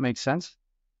 guys. Does that make sense?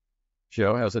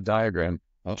 Joe has a diagram.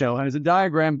 Oh. Joe has a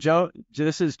diagram. Joe,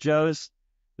 this is Joe's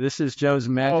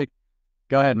magic.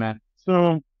 Go ahead, man.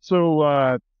 So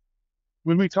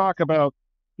when we talk about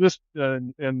this,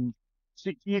 and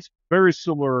it's very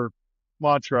similar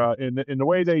mantra, and the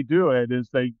way they do it is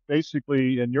they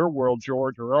basically, in your world,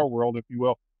 George, or our world, if you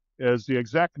will, is the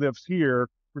executives here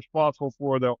responsible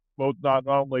for not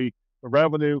only the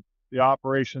revenue, the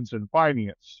operations, and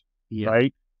finance,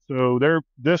 right? So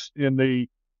there's an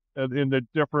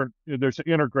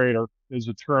integrator is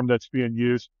a term that's being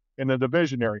used, and then the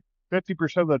visionary.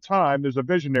 50% of the time, there's a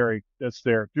visionary that's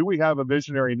there. Do we have a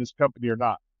visionary in this company or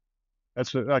not?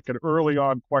 That's like an early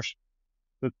on question.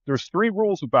 There's 3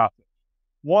 rules about this.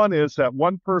 One is that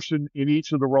one person in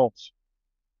each of the roles.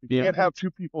 You can't have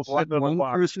 2 people sitting in the box.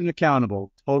 One person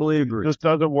accountable. Totally agree. This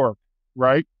doesn't work,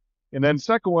 right? And then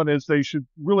second one is they should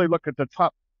really look at the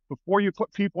top before you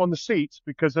put people in the seats,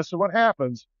 because this is what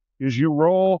happens is you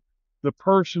roll the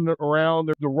person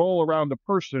around the role around the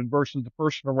person versus the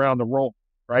person around the role,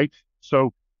 right?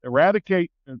 So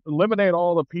eliminate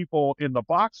all the people in the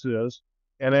boxes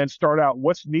and then start out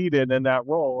what's needed in that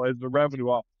role as the revenue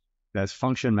officer. That's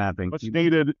function mapping. What's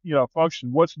needed,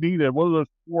 function, what's needed, what are those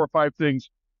 4 or 5 things?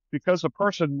 Because the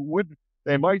person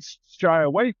they might shy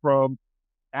away from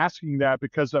asking that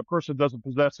because that person doesn't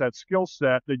possess that skill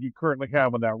set that you currently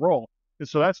have in that role. And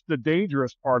so that's the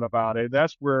dangerous part about it.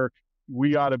 That's where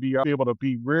we ought to be able to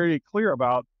be very clear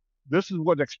about this is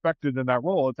what's expected in that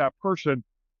role. If that person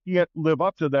can't live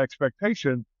up to the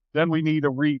expectation, then we need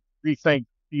to rethink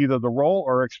either the role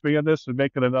or expand this and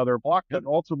make it another block. And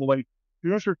ultimately,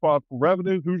 who's responsible for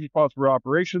revenue, who's responsible for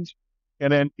operations,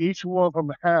 and then each one of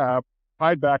them have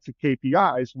tied back to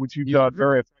KPIs, which you've done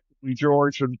very effectively,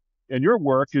 George, and your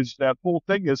work is that whole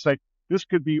thing is like, this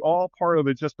could be all part of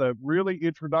it, just a really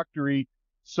introductory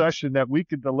session that we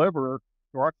could deliver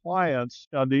to our clients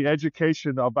on the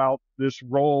education about this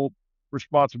role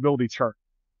responsibility chart.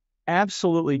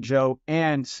 Absolutely, Joe.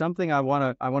 And something I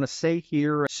want to say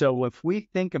here. So if we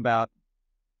think about,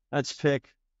 let's pick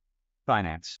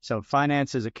finance. So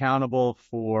finance is accountable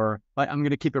for, I'm going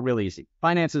to keep it real easy.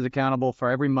 Finance is accountable for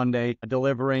every Monday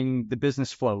delivering the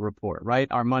business flow report, right?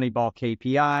 Our Moneyball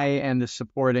KPI and the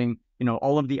supporting,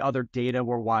 all of the other data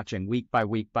we're watching week by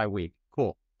week by week.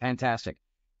 Cool. Fantastic.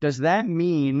 Does that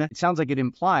mean, it sounds like it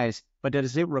implies, but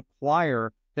does it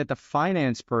require that the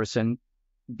finance person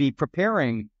be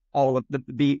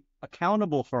be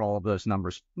accountable for all of those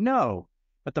numbers? No,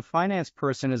 but the finance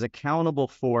person is accountable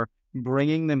for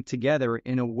bringing them together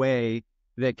in a way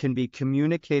that can be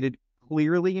communicated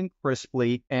clearly and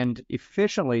crisply and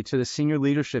efficiently to the senior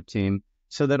leadership team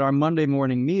so that our Monday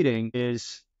morning meeting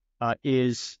is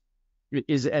as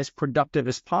productive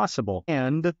as possible.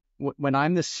 And when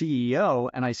I'm the CEO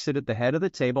and I sit at the head of the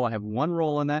table, I have one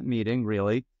role in that meeting,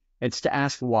 really. It's to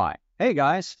ask why. Hey,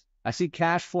 guys, I see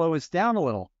cash flow is down a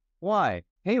little. Why?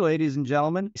 Hey, ladies and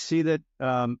gentlemen, I see that,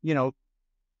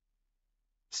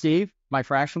 Steve, my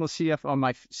fractional CFO,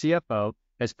 my CFO,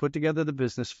 has put together the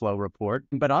business flow report,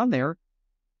 but on there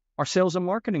are sales and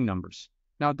marketing numbers.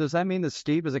 Now, does that mean that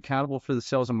Steve is accountable for the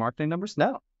sales and marketing numbers?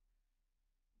 No.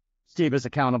 Steve is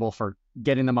accountable for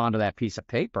getting them onto that piece of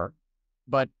paper,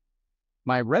 but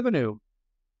my revenue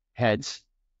heads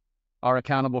are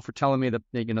accountable for telling me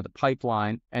the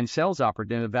pipeline and sales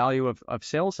opportunity, the value of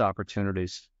sales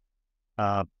opportunities.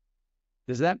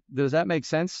 Does that make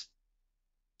sense?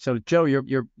 So, Joe,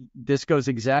 this goes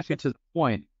exactly to the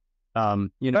point. Go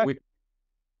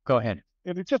ahead.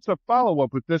 And it's just a follow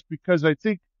up with this, because I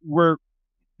think we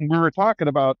were talking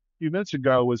about a few minutes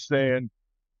ago was saying,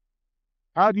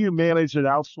 how do you manage an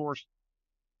outsourced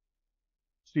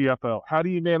CFO? How do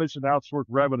you manage an outsourced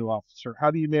revenue officer?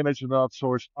 How do you manage an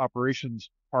outsourced operations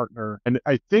partner? And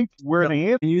I think where the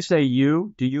answer. When you say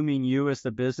you, do you mean you as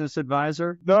the business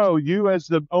advisor? No, you as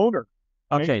the owner.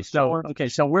 Okay,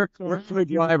 so we're three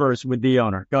drivers with the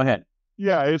owner. Go ahead.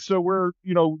 Yeah, and so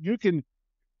you can.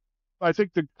 I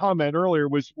think the comment earlier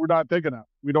was we're not big enough.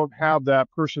 We don't have that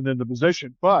person in the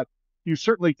position, but you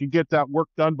certainly can get that work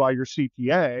done by your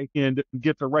CPA and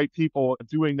get the right people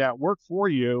doing that work for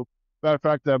you. Matter of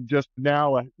fact, I'm just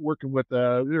now working with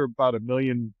they're about $1.5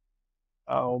 million,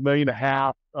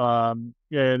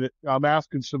 and I'm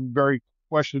asking some very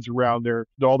questions around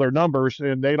all their numbers,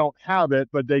 and they don't have it,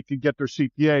 but they can get their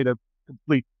CPA to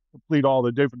complete all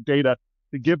the different data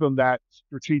to give them that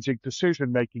strategic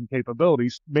decision-making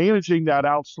capabilities. Managing that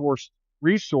outsourced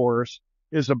resource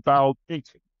is about it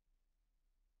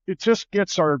just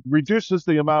reduces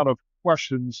the amount of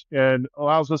questions and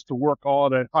allows us to work all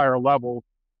at a higher level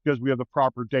because we have the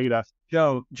proper data.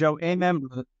 Joe, amen.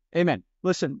 Amen.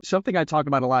 Listen, something I talk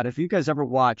about a lot, if you guys ever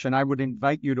watch, and I would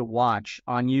invite you to watch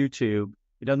on YouTube,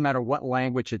 it doesn't matter what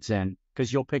language it's in,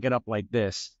 because you'll pick it up like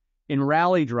this. In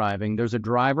rally driving, there's a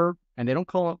driver, and they don't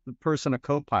call the person a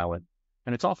co-pilot,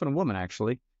 and it's often a woman,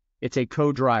 actually. It's a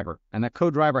co-driver, and that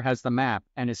co-driver has the map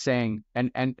and is saying,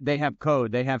 and they have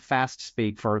code, they have fast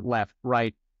speed for left,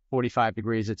 right, 45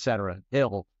 degrees, etc.,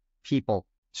 hill, people.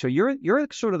 So you're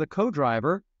sort of the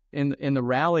co-driver in the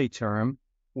rally term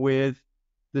with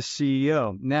the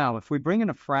CEO. Now, if we bring in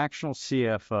a fractional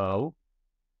CFO,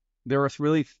 there are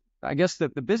really, I guess the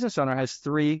business owner has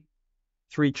three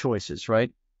choices,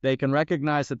 right? They can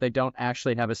recognize that they don't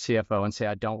actually have a CFO and say,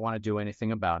 I don't want to do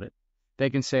anything about it. They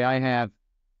can say, I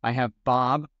have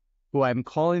Bob, who I'm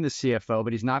calling the CFO,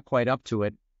 but he's not quite up to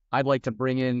it. I'd like to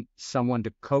bring in someone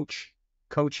to coach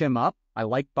him up. I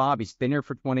like Bob. He's been here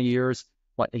for 20 years.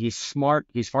 But he's smart.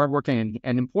 He's hardworking.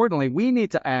 And importantly, we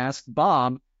need to ask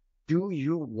Bob, do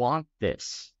you want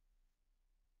this?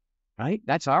 Right?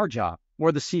 That's our job,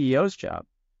 or the CEO's job.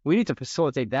 We need to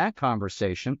facilitate that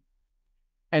conversation.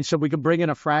 And so we can bring in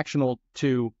a fractional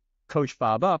to coach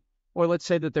Bob up, or let's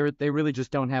say that they really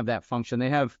just don't have that function. They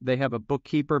have a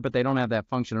bookkeeper, but they don't have that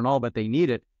function at all, but they need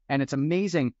it. And it's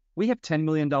amazing. We have $10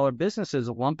 million businesses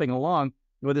lumping along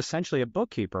with essentially a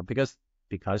bookkeeper because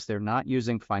they're not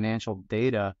using financial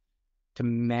data to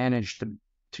manage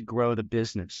to grow the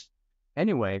business.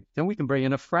 Anyway, then we can bring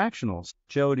in a fractionals.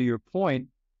 Joe, to your point,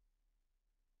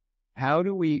 how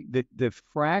do we, the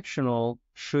fractional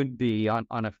should be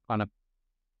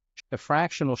the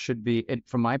fractional should be,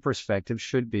 from my perspective,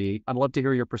 I'd love to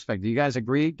hear your perspective. You guys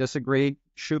agree, disagree?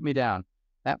 Shoot me down.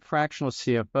 That fractional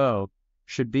CFO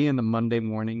should be in the Monday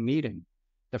morning meeting.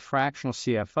 The fractional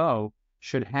CFO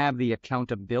should have the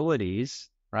accountabilities,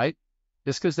 right?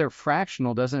 Just because they're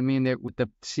fractional doesn't mean that the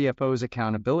CFO's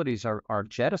accountabilities are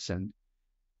jettisoned.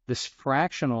 This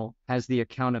fractional has the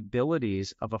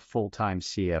accountabilities of a full-time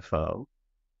CFO.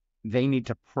 They need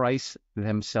to price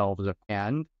themselves,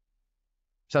 and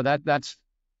so that's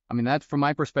from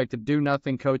my perspective, do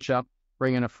nothing, coach up,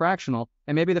 bring in a fractional,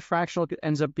 and maybe the fractional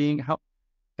ends up being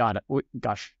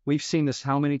gosh, we've seen this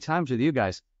how many times with you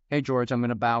guys. Hey, George, I'm going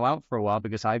to bow out for a while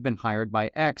because I've been hired by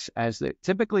X as the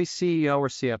typically CEO or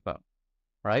CFO,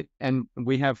 right? And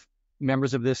we have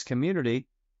members of this community.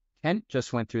 Kent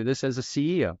just went through this as a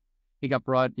CEO. He got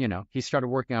brought, he started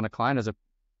working on a client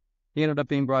he ended up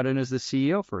being brought in as the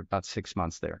CEO for about 6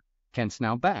 months there. Kent's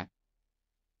now back.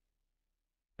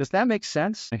 Does that make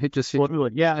sense?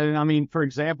 Yeah. For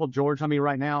example, George,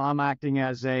 right now I'm acting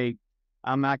as a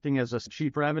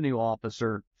chief revenue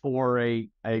officer for a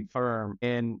firm.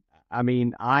 And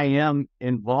I am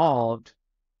involved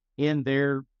in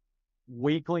their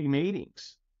weekly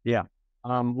meetings. Yeah.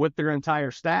 With their entire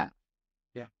staff.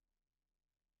 Yeah.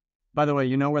 By the way,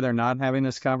 you know where they're not having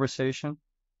this conversation?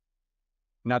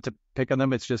 Not to pick on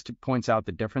them, it points out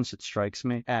the difference. It strikes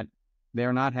me.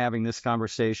 They're not having this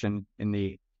conversation in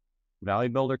the Value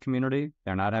Builder community.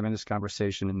 They're not having this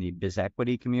conversation in the biz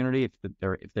equity community, if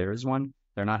there is one.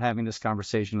 They're not having this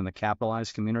conversation in the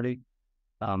capitalized community.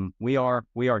 We are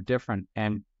different,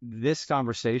 and this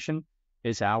conversation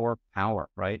is our power,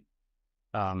 right?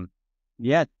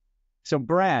 So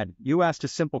Brad, you asked a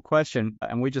simple question,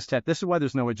 and we just had. This is why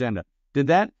there's no agenda.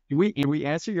 Did we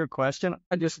answer your question?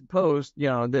 I just posed,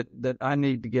 that I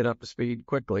need to get up to speed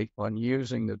quickly on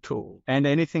using the tool. And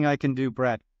anything I can do,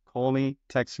 Brad, call me,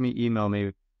 text me, email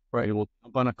me. Right, we'll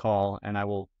jump on a call, and I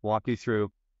will walk you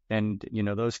through. And,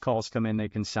 those calls come in, they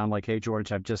can sound like, hey,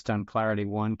 George, I've just done Clarity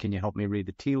 1. Can you help me read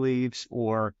the tea leaves?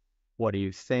 Or what do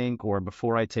you think? Or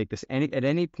before I take this, at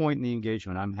any point in the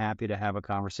engagement, I'm happy to have a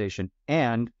conversation.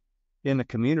 And in the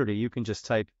community, you can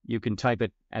type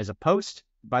it as a post.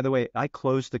 By the way, I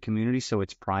closed the community, so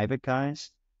it's private, guys.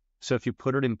 So if you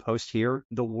put it in post here,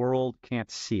 the world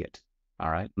can't see it. All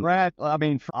right. Brad,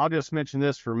 I'll just mention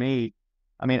this for me.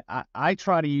 I mean, I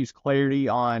try to use Clarity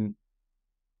on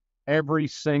every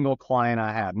single client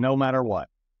I have, no matter what.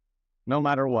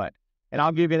 And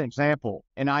I'll give you an example.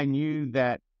 And I knew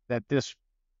that this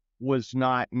was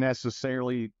not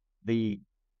necessarily the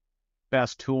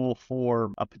best tool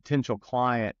for a potential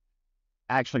client.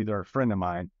 Actually, they're a friend of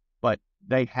mine, but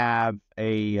they have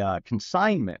a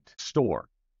consignment store,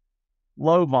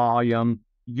 low volume,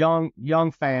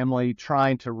 young family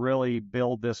trying to really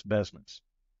build this business.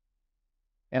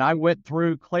 And I went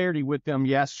through Clarity with them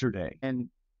yesterday, and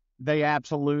they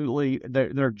absolutely,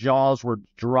 their jaws were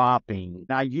dropping.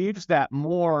 And I used that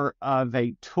more of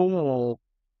a tool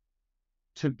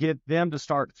to get them to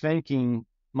start thinking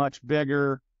much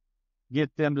bigger,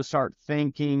 get them to start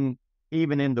thinking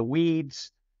even in the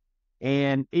weeds.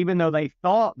 And even though they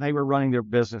thought they were running their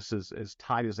businesses as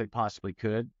tight as they possibly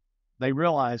could, they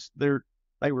realized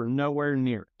they were nowhere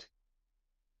near it.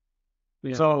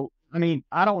 Yeah. So, I mean,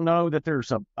 I don't know that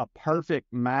there's a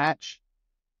perfect match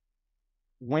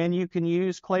when you can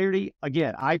use Clarity.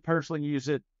 Again, I personally use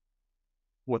it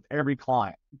with every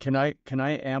client. Can I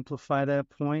amplify that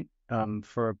point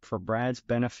for Brad's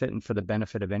benefit and for the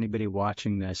benefit of anybody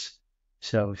watching this?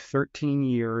 So 13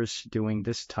 years doing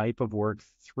this type of work,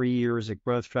 3 years at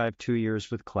Growth Drive, 2 years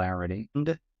with Clarity.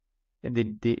 And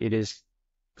it is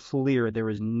clear there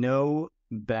is no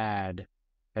bad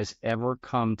has ever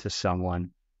come to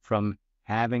someone from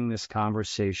having this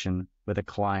conversation with a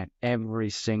client, every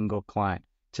single client.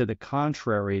 To the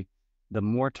contrary, the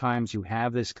more times you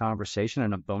have this conversation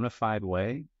in a bona fide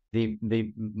way,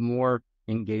 the more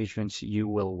engagements you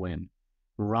will win.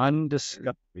 Run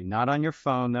discovery, not on your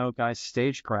phone though, guys.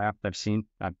 Stagecraft, I've seen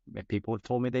people have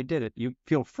told me they did it. You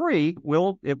feel free.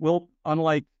 It will,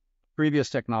 unlike previous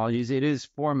technologies, it is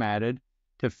formatted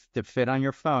to fit on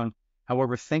your phone.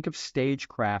 However, think of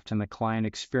Stagecraft and the client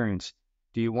experience.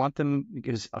 Do you want them,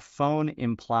 because a phone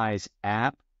implies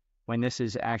app when this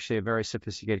is actually a very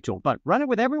sophisticated tool, but run it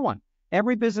with everyone.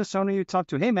 Every business owner you talk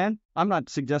to, hey man, I'm not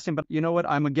suggesting, but you know what?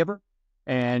 I'm a giver.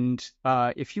 And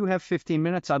if you have 15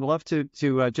 minutes, I'd love to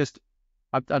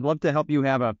I'd love to help you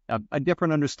have a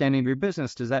different understanding of your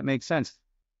business. Does that make sense?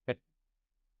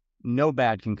 No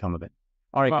bad can come of it.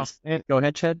 All right, well, go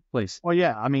ahead, Chad, please. Well,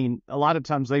 yeah, I mean, a lot of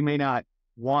times they may not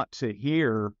want to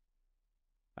hear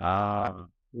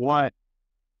what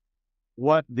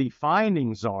the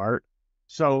findings are.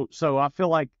 So I feel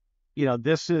like,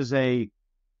 this is a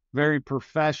very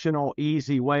professional,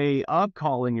 easy way of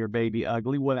calling your baby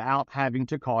ugly without having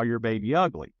to call your baby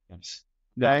ugly. Yes,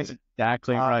 that's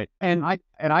exactly right. And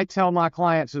I tell my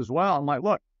clients as well, I'm like,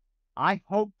 look, I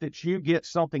hope that you get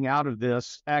something out of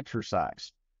this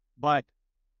exercise. But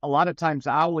a lot of times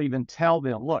I will even tell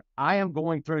them, look, I am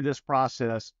going through this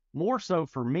process more so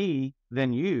for me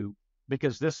than you,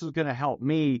 because this is going to help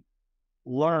me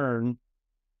learn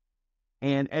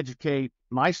and educate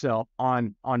myself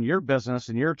on your business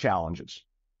and your challenges.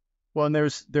 Well, and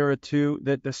there are two,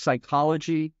 the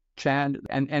psychology, Chad,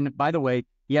 and by the way,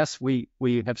 yes, we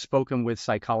have spoken with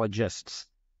psychologists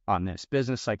on this,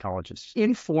 business psychologists,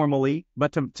 informally,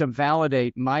 but to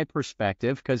validate my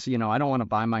perspective, because I don't want to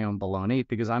buy my own baloney,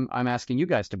 because I'm asking you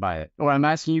guys to buy it, or I'm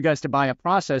asking you guys to buy a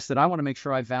process that I want to make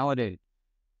sure I validate.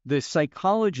 The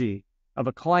psychology of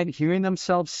a client hearing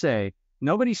themselves say,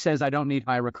 nobody says I don't need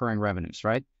high recurring revenues,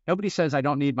 right? Nobody says I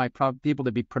don't need my people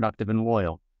to be productive and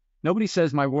loyal. Nobody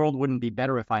says my world wouldn't be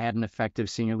better if I had an effective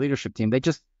senior leadership team.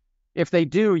 If they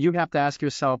do, you have to ask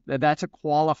yourself, that's a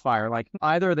qualifier. Like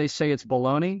either they say it's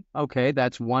baloney, okay,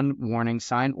 that's one warning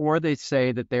sign, or they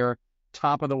say that they're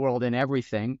top of the world in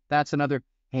everything. That's another,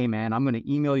 hey man, I'm going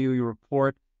to email you your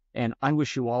report and I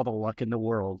wish you all the luck in the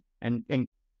world. And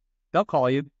they'll call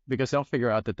you because they'll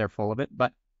figure out that they're full of it.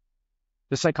 But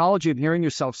the psychology of hearing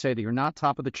yourself say that you're not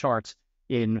top of the charts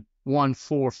in 1,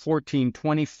 4, 14,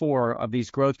 24 of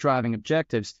these growth driving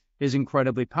objectives is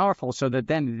incredibly powerful, so that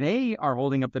then they are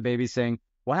holding up the baby saying,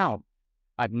 wow,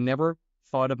 I've never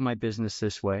thought of my business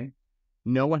this way.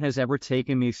 No one has ever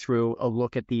taken me through a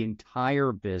look at the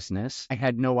entire business. I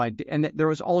had no idea. And there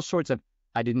was all sorts of,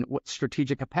 what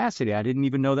strategic capacity. I didn't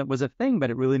even know that was a thing, but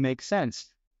it really makes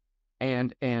sense.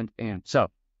 And so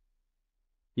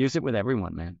use it with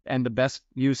everyone, man. And the best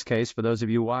use case for those of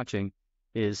you watching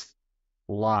is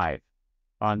live.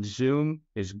 On Zoom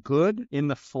is good, in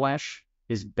the flesh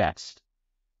is best.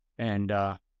 And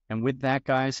with that,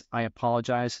 guys, I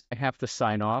apologize. I have to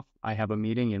sign off. I have a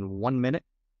meeting in 1 minute,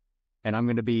 and I'm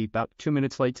going to be about 2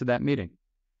 minutes late to that meeting.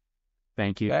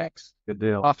 Thank you. Thanks. Good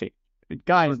deal. Coffee.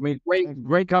 Guys,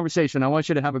 great conversation. I want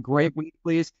you to have a great week,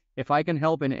 please. If I can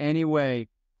help in any way,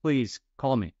 please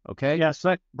call me. Okay. Yes,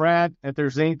 Brad, if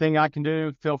there's anything I can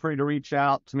do, feel free to reach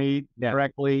out to me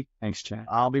directly. Thanks, Chad.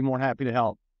 I'll be more than happy to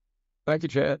help. Thank you,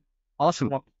 Chad. Awesome.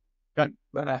 Good.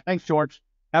 Bye. Thanks, George.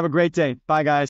 Have a great day. Bye, guys.